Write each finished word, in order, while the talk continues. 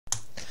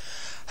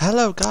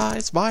Hello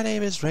guys, my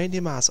name is Randy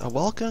Maz and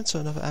welcome to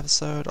another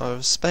episode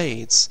of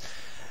Spades.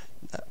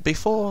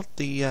 Before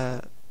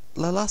the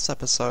last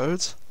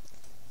episode,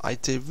 I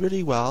did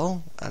really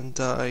well and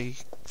I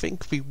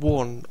think we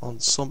won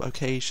on some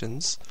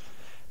occasions.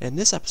 In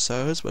this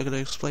episode, we're going to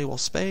explain what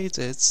Spades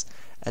is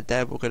and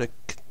then we're going to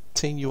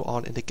continue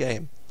on in the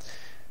game.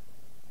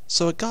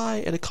 So a guy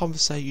in a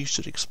conversation you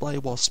should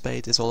explain what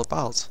Spades is all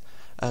about.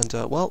 And,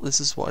 well, this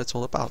is what it's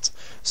all about.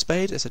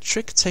 Spades is a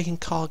trick-taking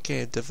card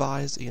game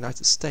devised in the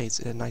United States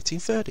in the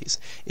 1930s.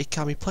 It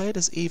can be played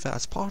as either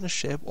as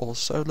partnership or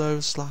solo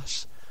 /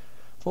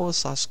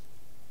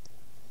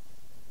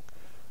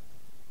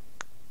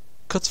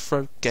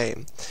 cutthroat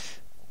game.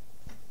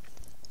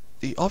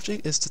 The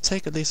object is to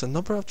take at least a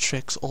number of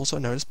tricks, also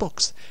known as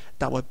books,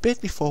 that were bid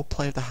before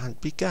play of the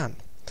hand began.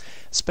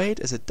 Spade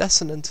is a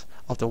descendant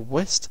of the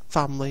whist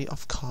family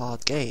of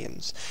card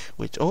games,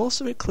 which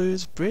also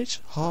includes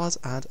bridge, hearts,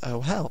 and oh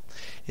hell.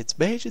 Its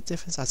major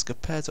difference as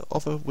compared to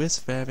other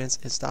whist variants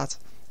is that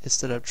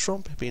instead of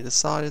trump being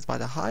decided by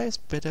the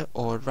highest bidder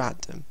or at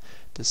random,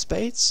 the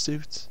spade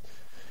suit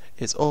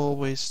is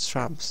always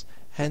trumps,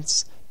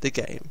 hence the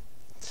game.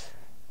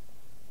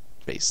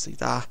 Basically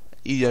that,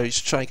 you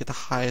just try and get the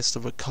highest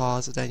of the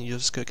cards and then you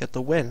just go get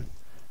the win.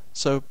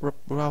 So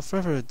without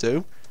further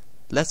ado,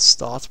 let's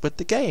start with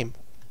the game.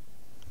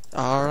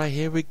 Alright,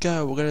 here we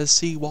go. We're going to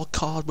see what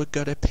card we're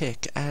going to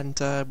pick. And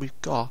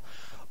we've got,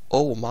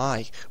 oh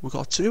my, we've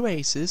got two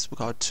aces. We've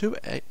got two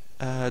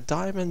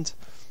diamond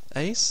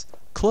ace,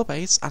 club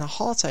ace, and a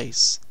heart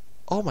ace.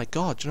 Oh my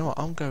god, you know what?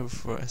 I'm going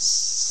for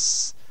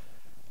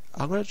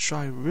I'm going to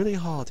try really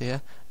hard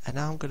here. And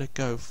now I'm going to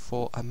go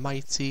for a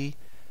mighty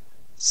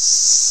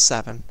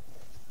 7.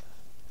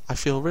 I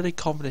feel really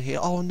confident here.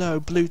 Oh no,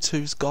 blue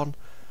 2's gone.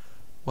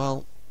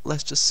 Well,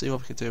 let's just see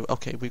what we can do.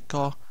 Okay, we've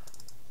got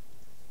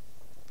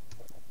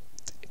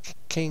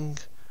King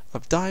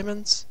of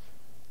Diamonds.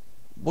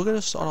 We're going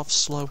to start off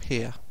slow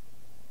here.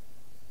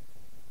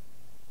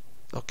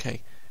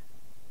 Okay.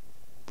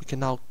 We can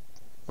now...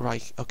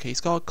 Right, okay,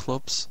 he's got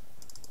clubs.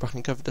 But I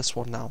can go for this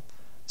one now.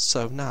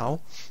 So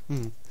now,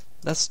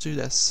 let's do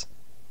this.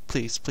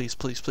 Please, please,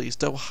 please, please,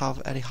 don't have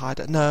any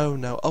hide... No,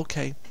 no,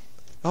 okay.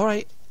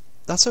 Alright,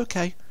 that's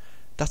okay.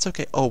 That's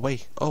okay. Oh,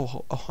 wait.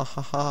 Oh, ha,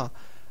 ha, ha.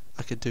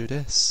 I could do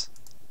this.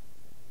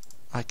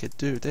 I could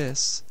do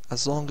this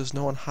as long as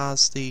no one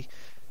has the...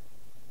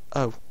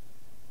 Oh.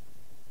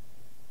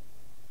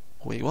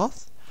 Wait,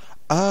 what?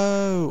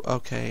 Oh,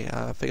 okay.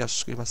 I think I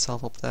screwed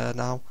myself up there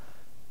now.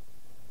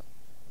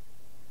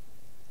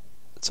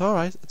 It's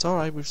alright. It's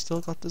alright. We've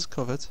still got this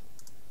covered.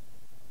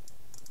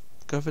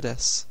 Go for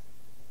this.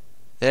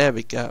 There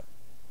we go.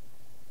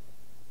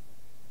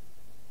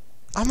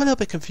 I'm a little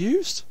bit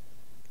confused.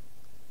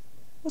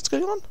 What's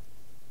going on?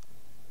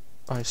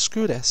 Alright,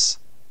 screw this.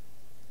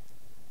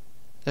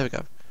 There we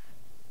go.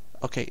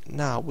 Okay,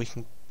 now we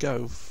can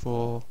go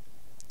for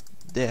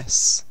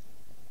this.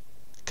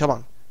 Come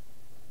on.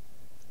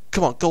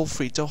 Come on, goal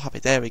free, don't have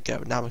it. There we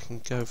go. Now we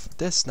can go for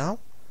this now.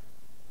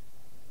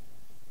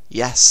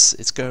 Yes,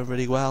 it's going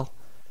really well.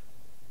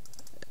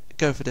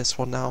 Go for this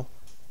one now.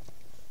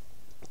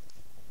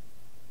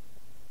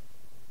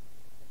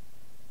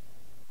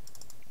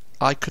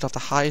 I could have the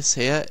highest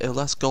here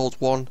unless gold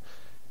 1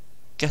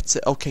 gets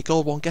it. Okay,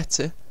 gold 1 gets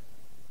it.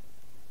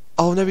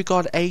 Oh no, we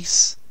got an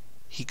ace.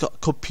 He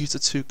got computer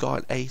 2 got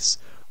an ace,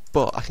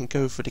 but I can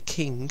go for the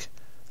king.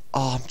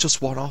 Oh, I'm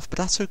just one off, but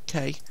that's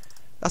okay.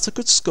 That's a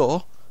good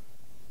score.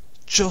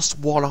 Just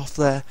one off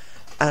there,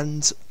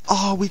 and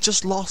oh, we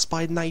just lost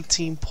by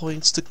 19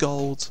 points to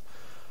gold.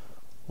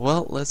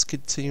 Well, let's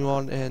continue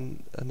on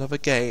in another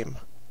game.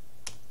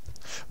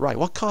 Right,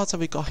 what cards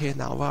have we got here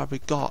now? Well, we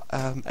got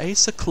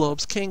ace of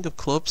clubs, king of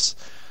clubs,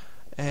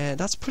 and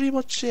that's pretty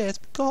much it.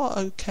 We got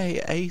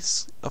okay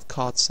ace of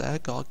cards there.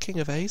 Got king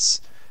of ace.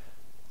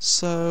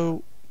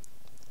 So,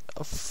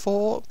 a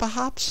 4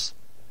 perhaps?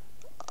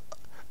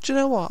 Do you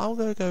know what? I'm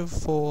going to go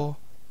for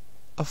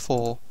a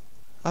 4.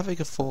 I think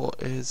a 4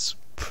 is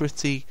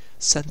pretty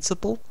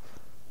sensible.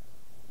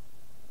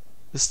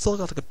 We've still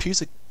got a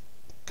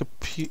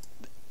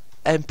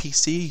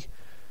NPC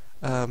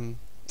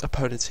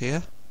opponent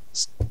here.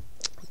 It's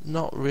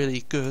not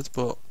really good,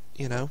 but,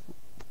 you know,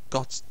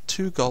 got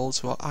 2 goals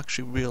who are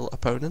actually real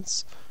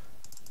opponents.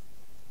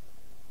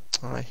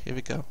 Alright, here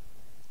we go.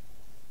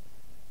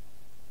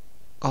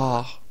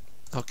 Ah,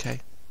 okay.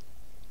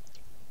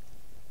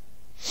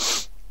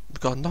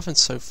 We've got nothing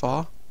so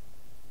far.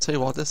 Tell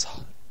you what, this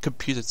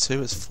computer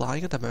 2 is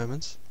flying at the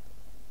moment.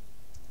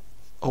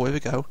 Oh, here we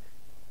go.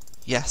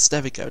 Yes,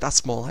 there we go.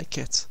 That's more like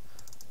it.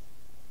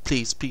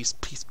 Please, please,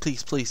 please,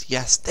 please, please.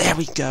 Yes, there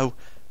we go.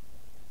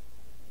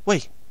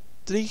 Wait,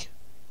 did he?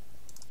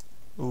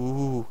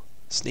 Ooh,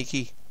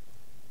 sneaky.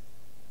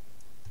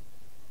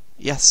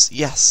 Yes,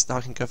 yes. Now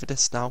I can go for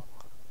this now.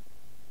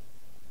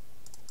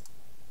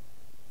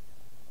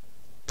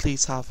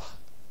 Please have.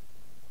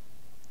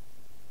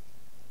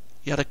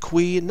 You had a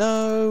queen.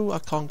 No, I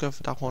can't go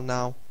for that one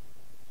now.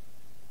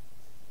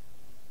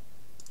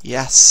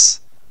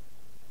 Yes.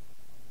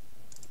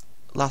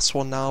 Last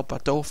one now,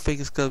 but I don't think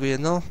it's going to be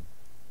enough.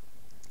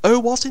 Oh,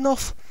 it was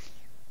enough!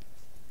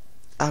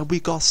 And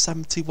we got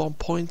 71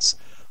 points.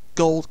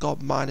 Gold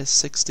got minus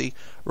 60.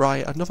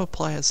 Right, another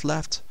player's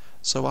left,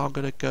 so I'm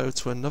going to go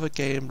to another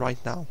game right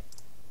now.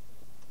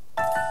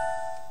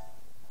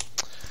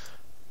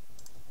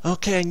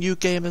 Okay, a new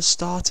game has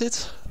started.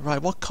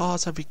 Right, what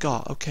cards have we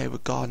got? Okay,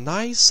 we've got a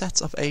nice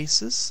set of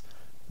aces,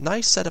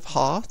 nice set of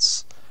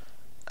hearts,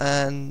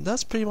 and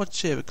that's pretty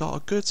much it. We've got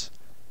a good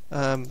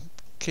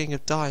king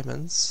of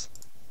diamonds.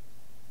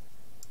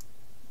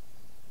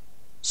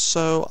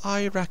 So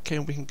I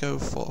reckon we can go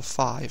for a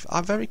 5.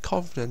 I'm very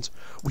confident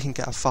we can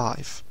get a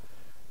 5.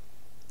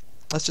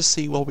 Let's just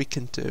see what we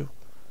can do.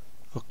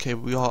 Okay,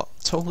 we are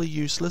totally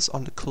useless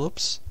on the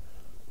clubs.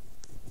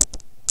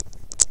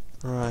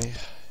 Right,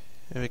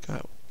 here we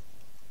go.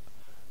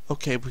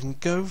 Okay, we can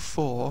go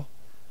for...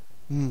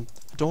 I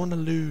don't want to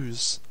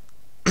lose.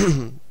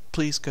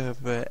 Please go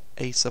for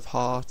ace of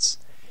hearts.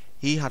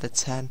 He had a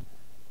 10.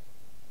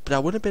 But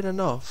that wouldn't have been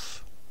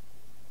enough.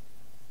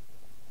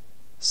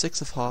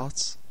 6 of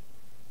hearts.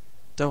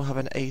 Don't have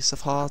an ace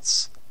of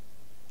hearts.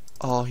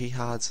 Oh, he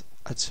had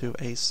a 2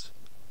 ace.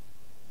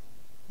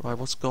 Right,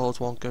 what's gold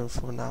one going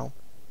for now?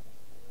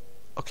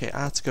 Okay,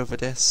 I had to go for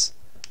this.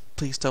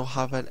 Please don't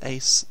have an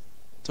ace.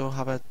 Don't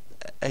have an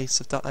ace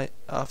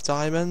of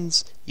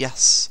diamonds.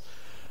 Yes.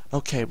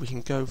 Okay, we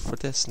can go for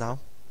this now.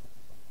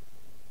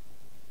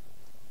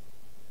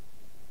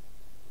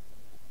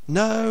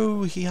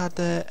 No, he had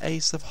the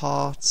ace of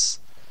hearts.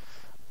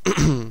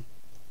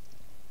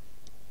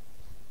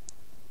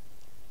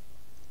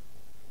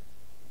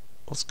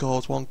 What's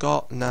gold one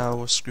got? No,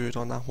 we're screwed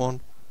on that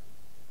one.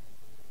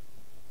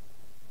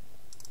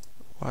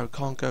 Right, we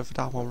can't go for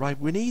that one. Right,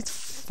 we need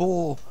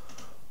 4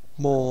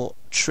 more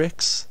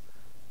tricks.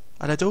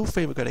 And I don't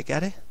think we're going to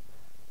get it.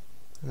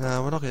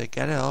 No, we're not going to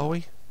get it, are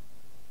we?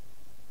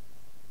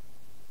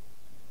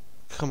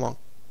 Come on.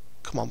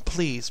 Come on,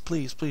 please,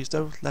 please, please,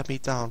 don't let me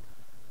down.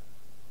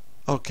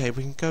 Okay,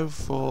 we can go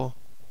for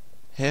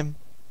him.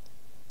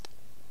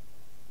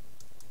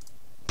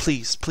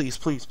 Please, please,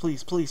 please,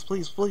 please, please,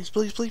 please, please,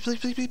 please, please, please,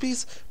 please,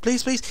 please,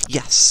 please, please,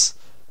 yes.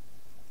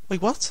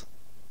 Wait, what?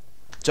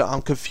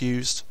 I'm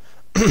confused.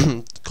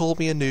 Call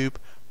me a noob,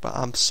 but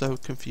I'm so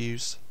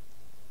confused.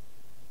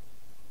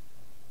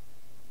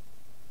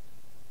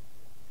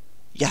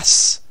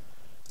 Yes!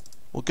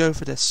 We'll go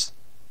for this.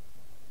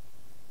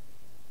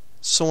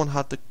 Someone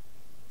had the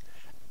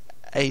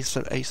ace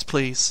and ace,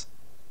 please.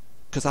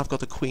 Because I've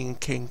got the queen and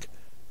king.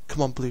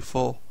 Come on, blue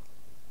 4.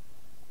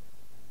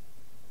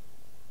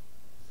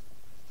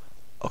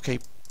 Okay,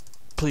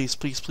 please,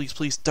 please, please,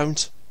 please,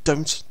 don't.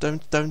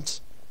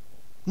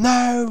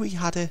 No, he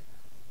had it.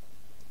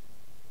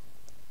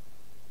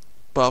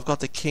 But I've got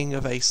the king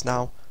of ace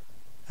now,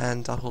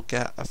 and I will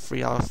get a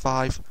 3 out of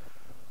 5.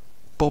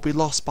 But we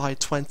lost by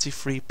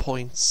 23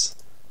 points.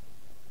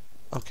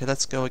 Okay,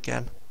 let's go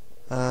again.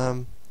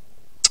 Well,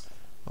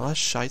 that's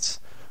shite.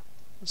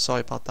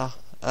 Sorry about that.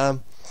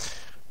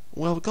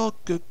 Well, we've got a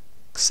good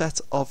set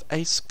of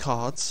ace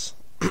cards,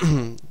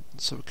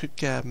 so we could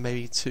get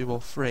maybe 2 or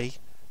 3.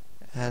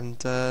 And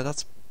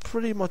that's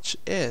pretty much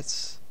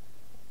it.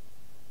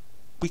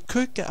 We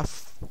could get a...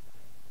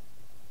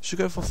 should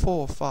we go for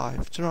 4 or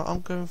 5? Do you know what?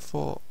 I'm going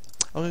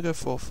to go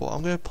for 4.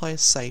 I'm going to play it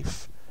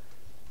safe.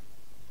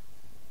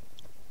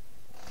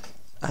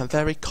 I'm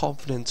very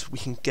confident we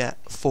can get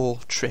 4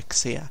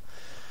 tricks here.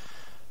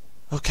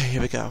 Okay,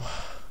 here we go.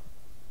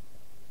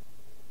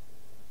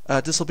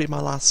 This will be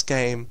my last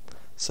game,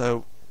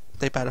 so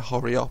they better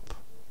hurry up.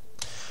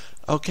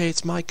 Okay,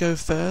 it's my go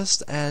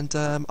first, and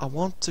I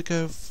want to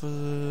go for...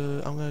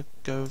 I'm going to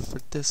go for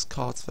this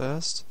card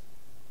first.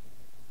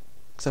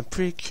 Because I'm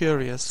pretty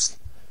curious.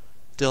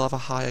 They'll have a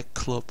higher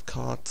club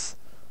card.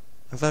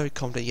 I'm very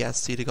confident,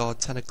 yes, see they got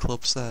 10 of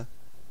clubs there.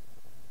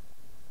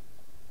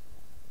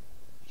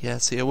 Yeah,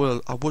 see, I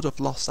would have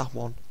lost that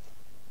one.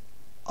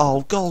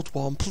 Oh, gold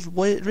one,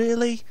 wait,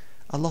 really?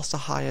 I lost the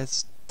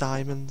highest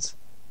diamonds.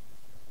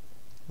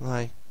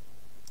 Right.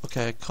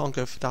 Okay, I can't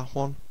go for that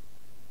one.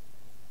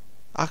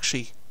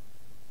 Actually,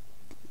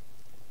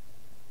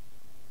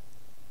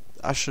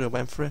 I should have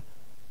went for it.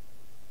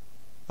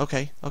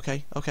 Okay.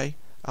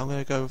 I'm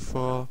gonna go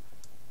for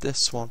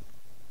this one.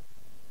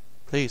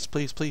 Please,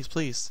 please, please,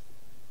 please.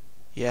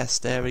 Yes,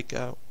 there we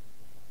go.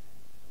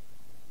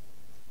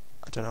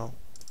 I don't know.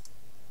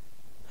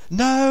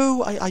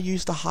 No! I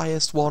used the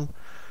highest one.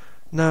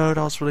 No,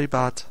 that was really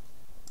bad.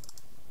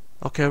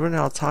 Okay, we're running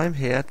out of time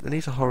here. I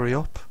need to hurry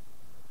up.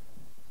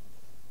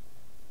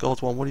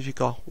 Gold one, what have you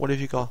got? What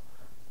have you got?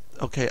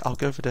 Okay, I'll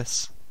go for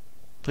this.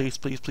 Please,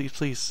 please, please,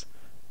 please.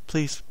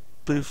 Please,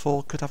 blue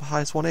 4 could have the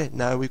highest one in.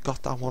 No, we've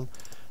got that one.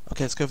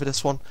 Okay, let's go for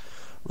this one.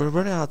 We're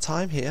running out of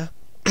time here.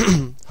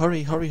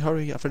 Hurry, hurry,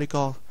 hurry. I've only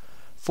got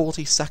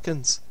 40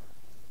 seconds.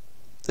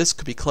 This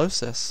could be close,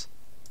 this.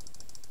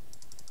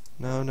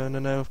 No, no, no,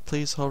 no.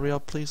 Please hurry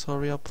up, please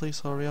hurry up, please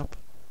hurry up.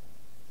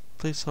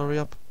 Please hurry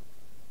up.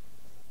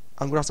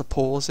 I'm going to have to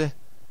pause it,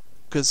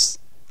 because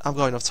I'm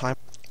going off time.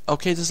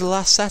 Okay, this is the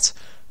last set.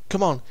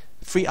 Come on.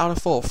 3 out of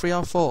 4, 3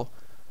 out of 4.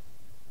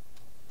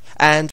 and